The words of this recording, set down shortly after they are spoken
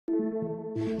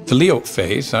The LEOP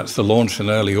phase, that's the launch and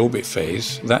early orbit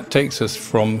phase, that takes us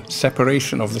from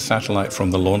separation of the satellite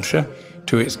from the launcher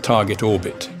to its target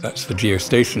orbit. That's the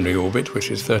geostationary orbit,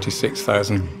 which is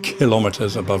 36,000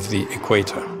 kilometers above the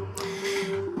equator.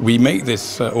 We make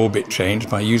this orbit change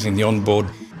by using the onboard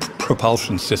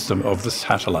propulsion system of the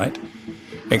satellite,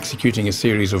 executing a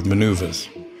series of maneuvers.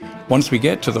 Once we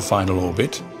get to the final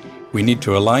orbit, we need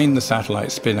to align the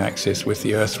satellite spin axis with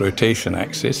the Earth's rotation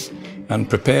axis and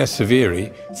prepare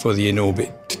Severi for the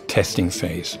in-orbit testing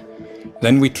phase.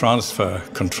 Then we transfer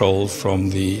control from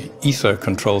the ESA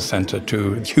control center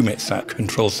to the EUMETSAT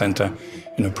control center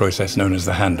in a process known as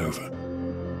the handover.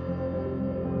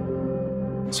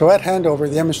 So at handover,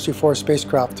 the MSG-4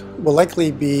 spacecraft will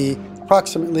likely be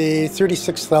approximately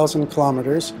 36,000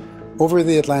 kilometers over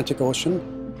the Atlantic Ocean,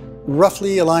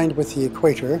 roughly aligned with the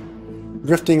equator,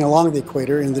 drifting along the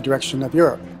equator in the direction of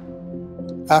Europe.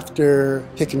 After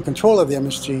taking control of the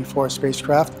MSG-4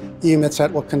 spacecraft,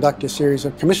 EUMETSAT will conduct a series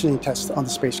of commissioning tests on the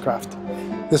spacecraft.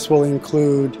 This will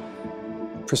include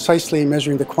precisely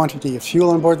measuring the quantity of fuel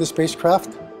on board the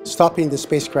spacecraft, stopping the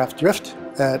spacecraft drift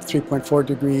at 3.4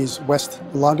 degrees west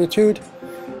longitude,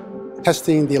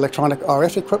 testing the electronic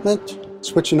RF equipment,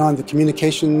 switching on the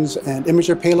communications and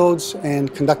imager payloads,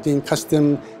 and conducting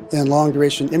custom and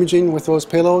long-duration imaging with those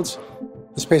payloads.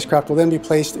 The spacecraft will then be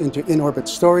placed into in-orbit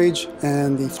storage,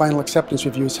 and the final acceptance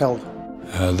review is held.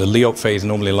 The LEOP phase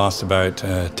normally lasts about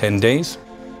 10 days,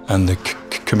 and the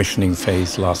commissioning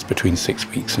phase lasts between 6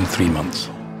 weeks and 3 months.